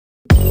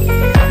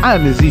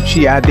I'm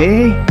Azichi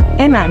Ade.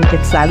 And I'm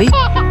Kitsali.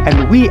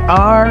 And we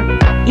are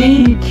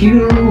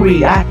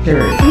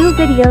EQReactors. New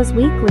videos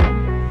weekly.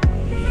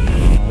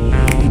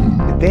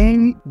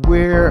 Today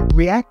we're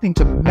reacting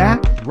to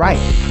Matt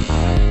Rife,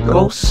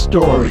 Ghost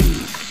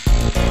Stories.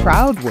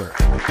 Crowd work.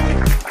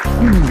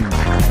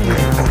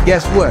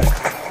 Guess what?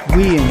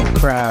 We in the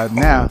crowd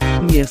now.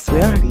 Yes, we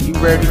are. You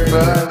ready for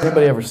us?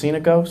 Anybody ever seen a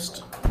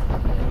ghost?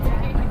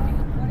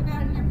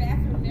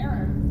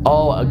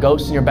 Oh, a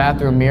ghost in your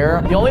bathroom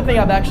mirror? The only thing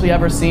I've actually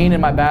ever seen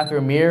in my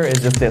bathroom mirror is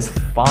just this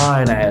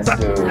fine ass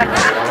dude.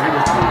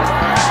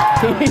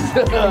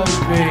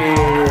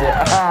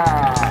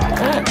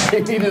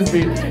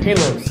 He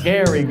looks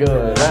scary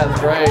good. That's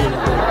crazy.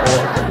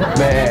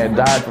 Man,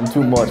 died from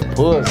too much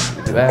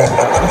pussy.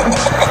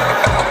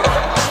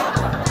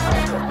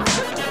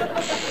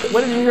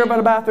 What did you hear about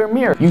a bathroom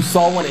mirror? You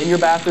saw one in your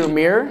bathroom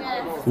mirror?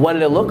 Yes. What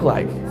did it look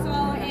like?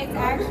 So it's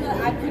actually,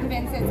 I'm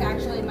convinced it's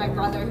actually my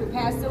brother who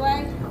passed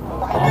away.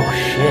 Oh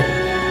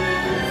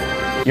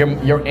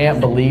shit. Your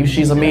aunt believes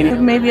she's a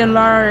medium? Maybe a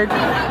large.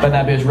 But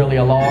that bitch really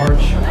a large?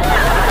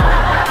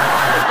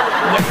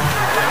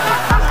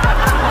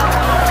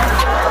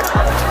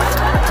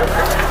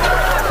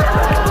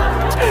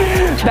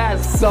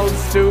 That's so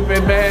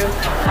stupid, man.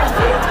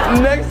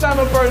 Next time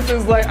a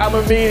person's like, I'm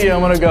a medium,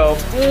 I'm gonna go,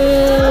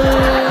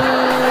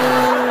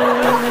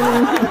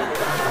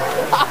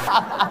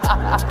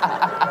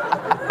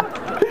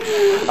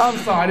 I'm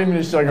sorry, I didn't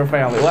mean to show your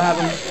family. What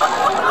happened?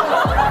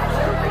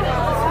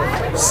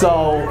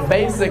 So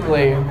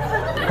basically,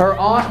 her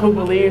aunt, who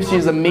believes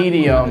she's a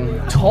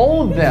medium,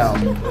 told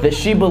them that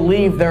she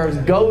believed there's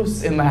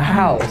ghosts in the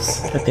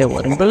house. But they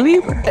wouldn't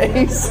believe her. And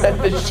he said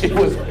that she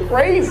was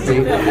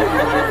crazy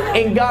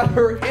and got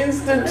her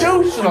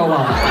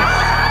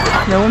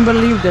institutionalized. No one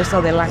believed her,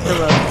 so they locked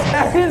her up.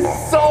 That is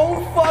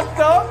so fucked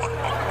up.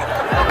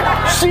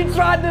 She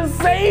tried to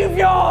save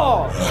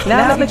y'all.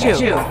 Now look at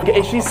you.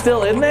 Is she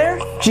still in there?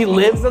 She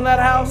lives in that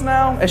house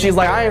now? And she's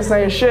like, I ain't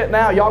saying shit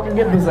now. Y'all can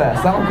get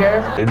possessed. I don't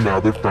care. And now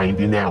they're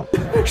finding out.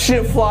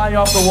 Shit flying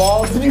off the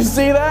walls. Did you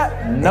see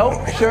that?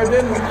 Nope, sure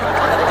didn't.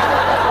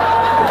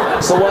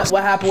 So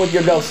what happened with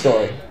your ghost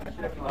story?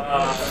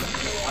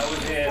 I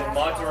was in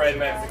Monterrey,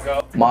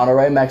 Mexico.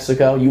 Monterrey,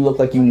 Mexico. You look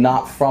like you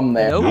not from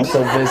there. Nope.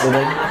 So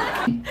visiting.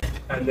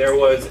 And there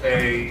was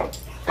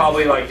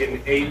probably like an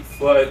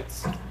 8-foot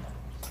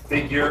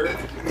figure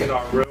in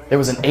our room. There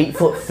was an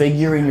 8-foot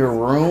figure in your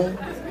room?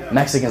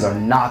 Mexicans are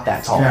not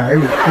that tall. Yeah,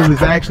 it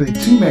was actually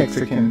two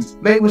Mexicans.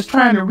 They was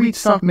trying to reach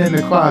something in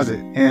the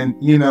closet, and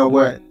you know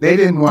what? They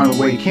didn't want to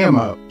wake him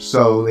up,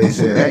 so they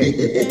said,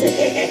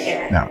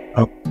 hey. No,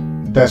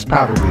 that's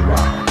probably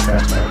wrong.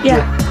 That's right.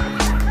 Yeah.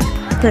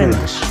 Pretty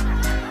much.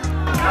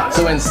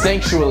 So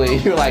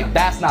instinctually, you're like,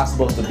 that's not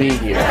supposed to be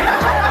here.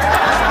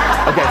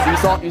 Okay, so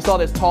you saw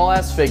this tall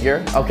ass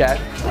figure. Okay.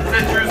 It's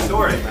a true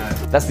story, man.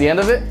 That's the end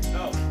of it?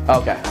 No.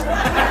 Okay.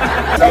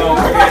 So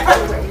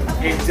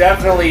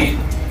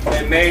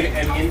it made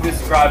an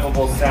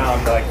indescribable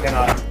sound that I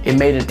cannot. It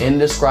made an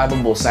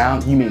indescribable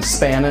sound? You mean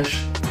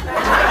Spanish?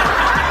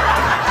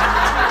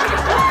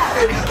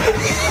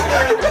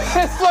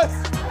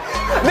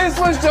 This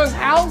was just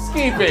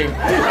housekeeping.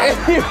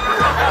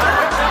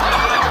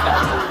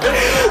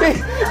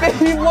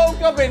 He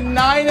woke up at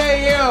 9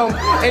 a.m.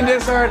 and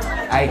just heard,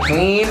 I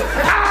clean.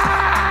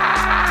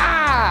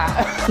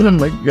 Ah! Oh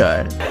my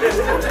God.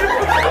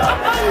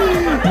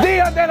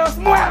 Dia de los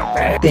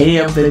Muertos. Day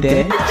of the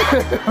Dead.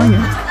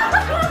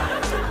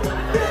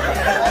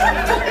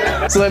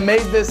 So it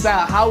made this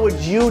sound. How would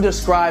you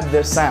describe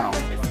this sound?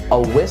 A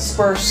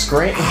whisper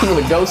scream?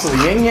 The ghost of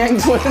the Ying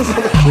Yang Twins?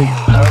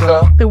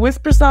 The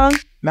whisper song?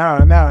 No.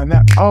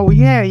 Oh,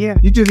 yeah.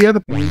 You do the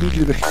other thing. You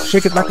do the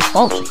shake it like a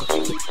salt shaker.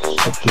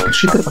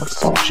 Shake it like a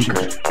salt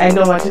shaker. I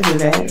know what to do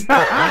that.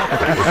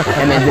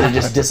 And then did it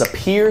just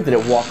disappear? Did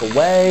it walk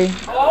away?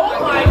 Oh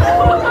my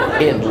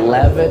God! It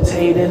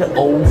levitated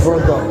over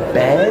the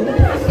bed?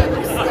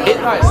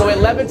 Alright, so it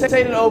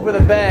levitated over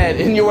the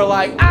bed and you were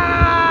like,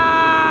 ah!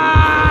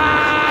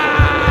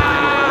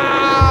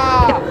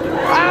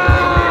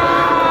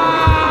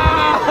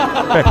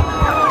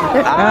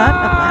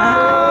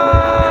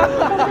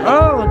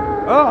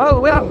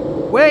 Well,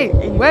 wait.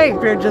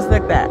 You're just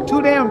like that.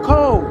 Too damn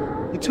cold.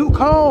 You're too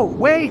cold.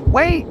 Wait.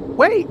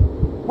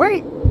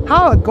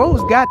 How a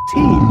ghost got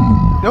teeth?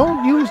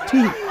 Don't use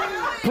teeth.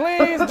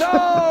 Please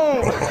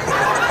don't!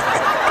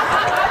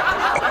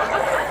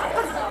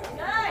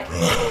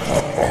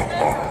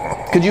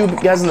 Could you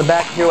guys in the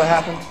back hear what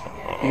happened?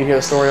 You can hear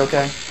the story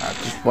okay? I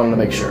just wanted to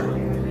make sure.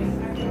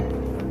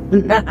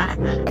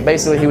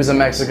 Basically, he was in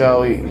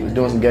Mexico. He was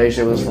doing some gay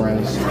shit with his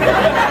friends.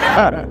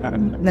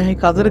 Now he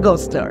calls it a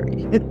ghost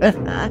story.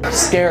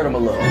 Scared him a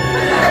little.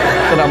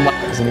 But I'm like,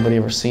 has anybody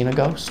ever seen a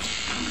ghost?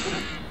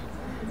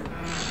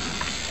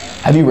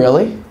 Have you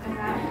really?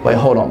 Wait,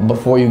 hold on.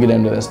 Before you get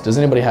into this, does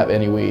anybody have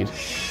any weed?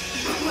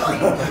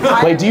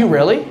 Wait, do you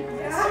really?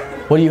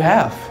 What do you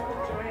have?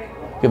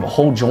 You have a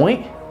whole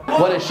joint?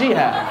 What does she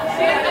have?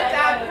 She has a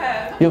dab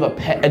pen. You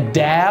have a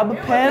dab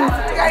pen?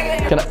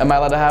 Am I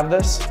allowed to have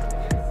this?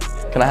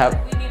 Can I have?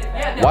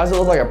 Why does it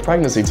look like a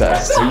pregnancy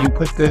test? So you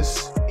put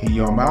this in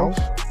your mouth.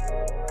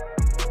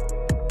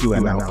 You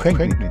are now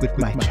pregnant with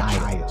my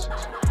child.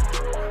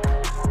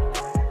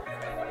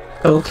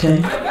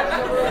 Okay.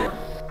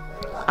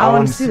 I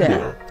want to see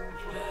that.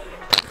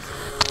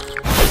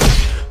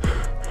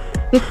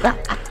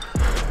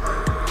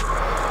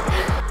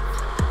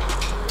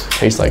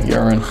 Tastes like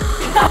urine.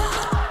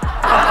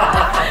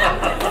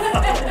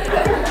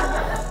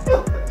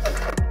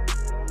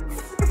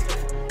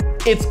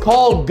 It's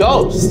called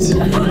Ghost.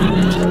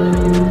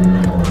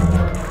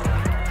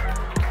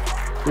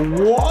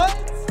 What?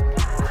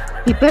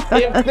 If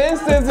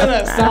this isn't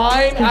a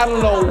sign, I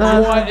don't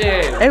know what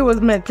is. It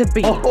was meant to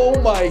be. Oh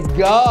my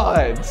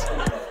God.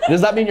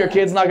 Does that mean your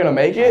kid's not gonna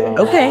make it?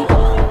 Okay.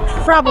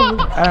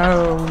 Probably.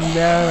 Oh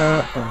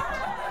no.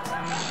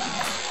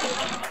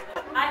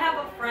 I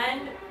have a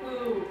friend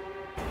who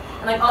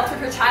like altered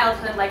her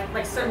childhood,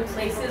 like certain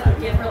places would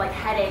give her like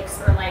headaches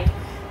or like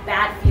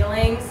bad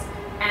feelings,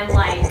 and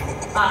like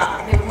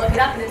they would look it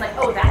up and it's like,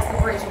 oh, that's the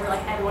bridge where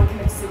like everyone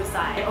commits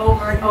suicide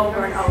over and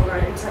over and over,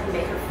 and just like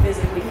make her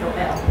physically feel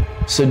ill.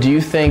 So do you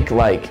think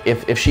like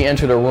if she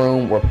entered a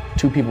room where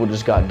two people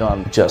just got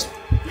done just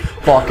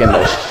fucking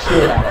the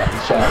shit out of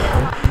each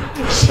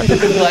other,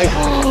 she'd be like,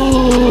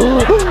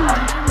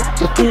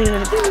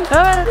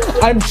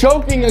 I'm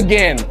choking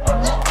again.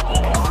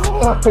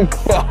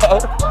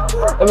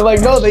 And they're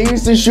like, no, they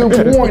used to shoot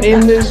porn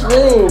in this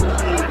room.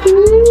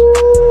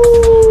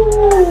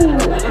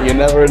 You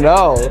never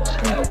know. Do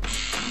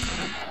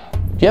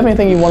you have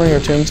anything you want on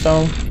your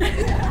tombstone?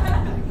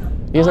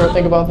 You guys ever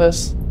think about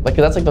this? Like,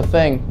 that's like the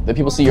thing that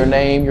people see your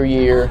name, your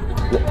year.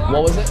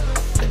 What was it?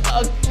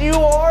 A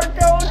QR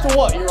code to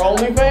what? Your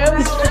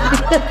OnlyFans?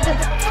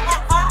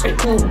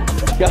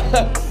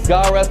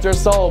 God rest her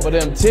soul, but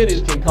them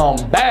titties can come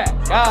back.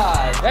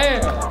 God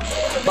damn.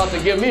 About to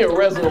give me a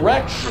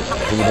resurrection.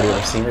 Has anybody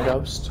ever seen a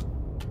ghost?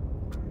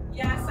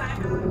 Yes, I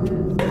have.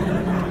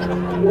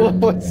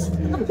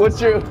 What's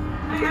your... I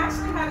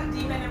actually had a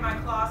demon in my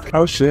closet.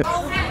 Oh shit.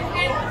 Oh,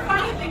 and the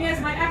funny thing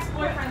is, my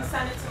ex-boyfriend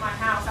sent it to my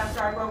house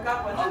after I broke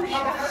up with him.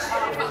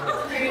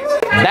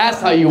 That's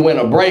how you win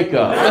a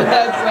breakup.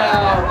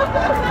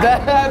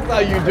 That's how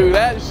you do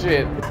that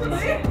shit.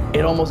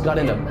 It almost got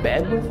into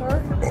bed with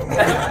her?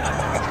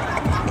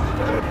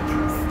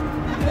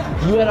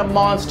 You had a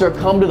monster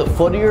come to the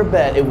foot of your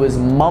bed. It was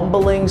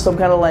mumbling some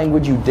kind of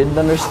language you didn't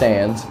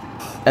understand.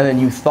 And then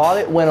you thought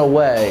it went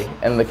away,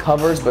 and the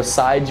covers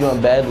beside you in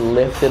bed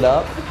lifted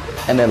up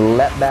and then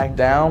let back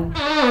down.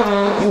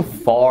 You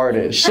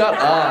farted. Shut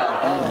up.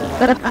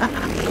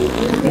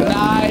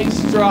 Nice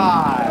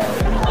try.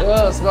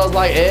 Ugh, it smells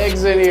like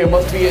eggs in here.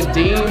 Must be a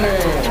demon.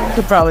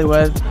 It probably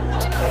was.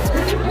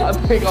 I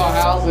think our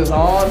house is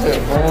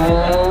haunted,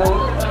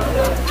 bro.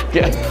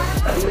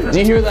 Do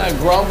you hear that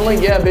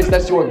grumbling? Yeah, bitch,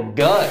 that's your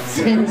guts.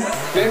 You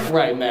sick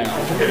right now.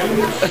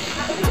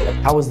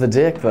 How was the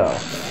dick, though?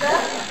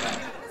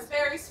 It's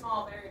very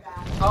small, very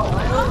bad.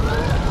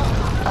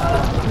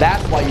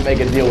 That's why you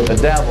make a deal with the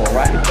devil,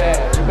 right there.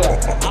 You go,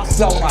 I'll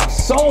sell my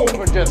soul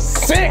for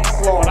just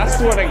 6, Lord. I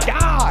swear to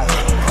God.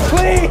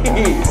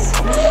 Please.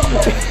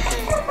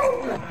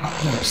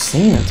 I've never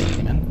seen a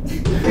demon.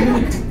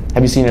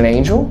 Have you seen an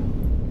angel?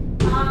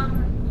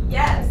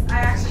 Yes, I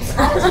actually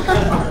saw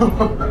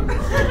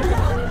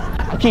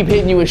I keep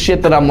hitting you with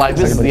shit that I'm like,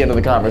 this is the end of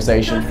the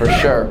conversation for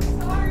sure.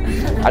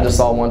 I just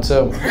saw one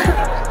too.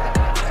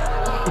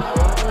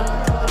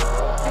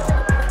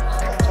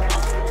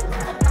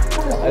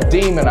 A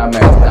demon, I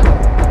meant.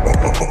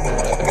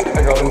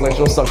 That girl looks like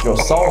she'll suck your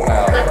soul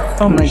out.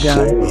 Oh my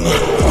God.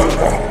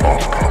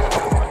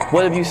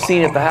 What have you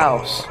seen at the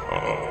house?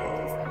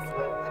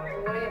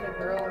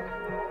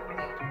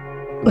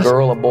 A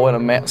girl, a boy, and a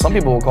man. Some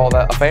people will call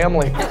that a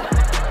family.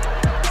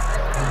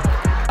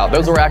 Oh,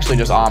 those were actually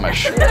just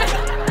Amish.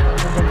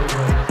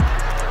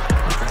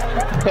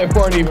 They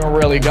weren't even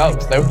really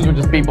ghosts. Those were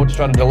just people just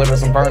trying to deliver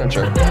some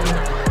furniture.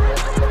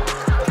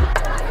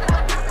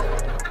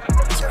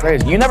 It's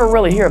crazy. You never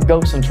really hear of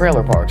ghosts in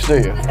trailer parks, do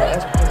you?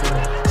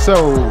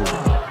 So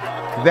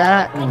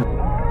that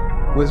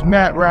was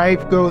Matt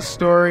Rife, Ghost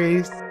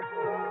Stories.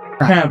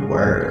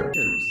 Word.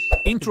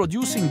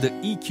 Introducing the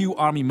EQ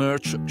Army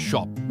merch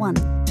shop. 1.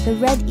 The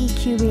red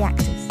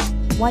EQReactors.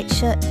 White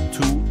shirt. 2.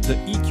 The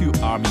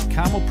EQ Army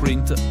camo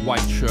print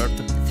white shirt.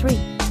 3.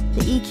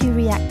 The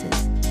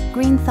EQReactors.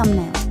 Green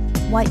thumbnail.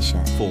 White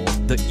shirt. 4.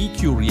 The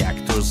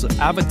EQReactors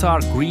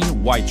avatar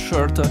green white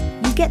shirt.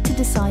 You get to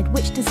decide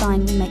which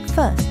design we make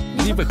first.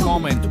 Leave a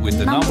comment with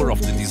the number of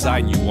the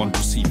design you want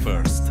to see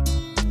first.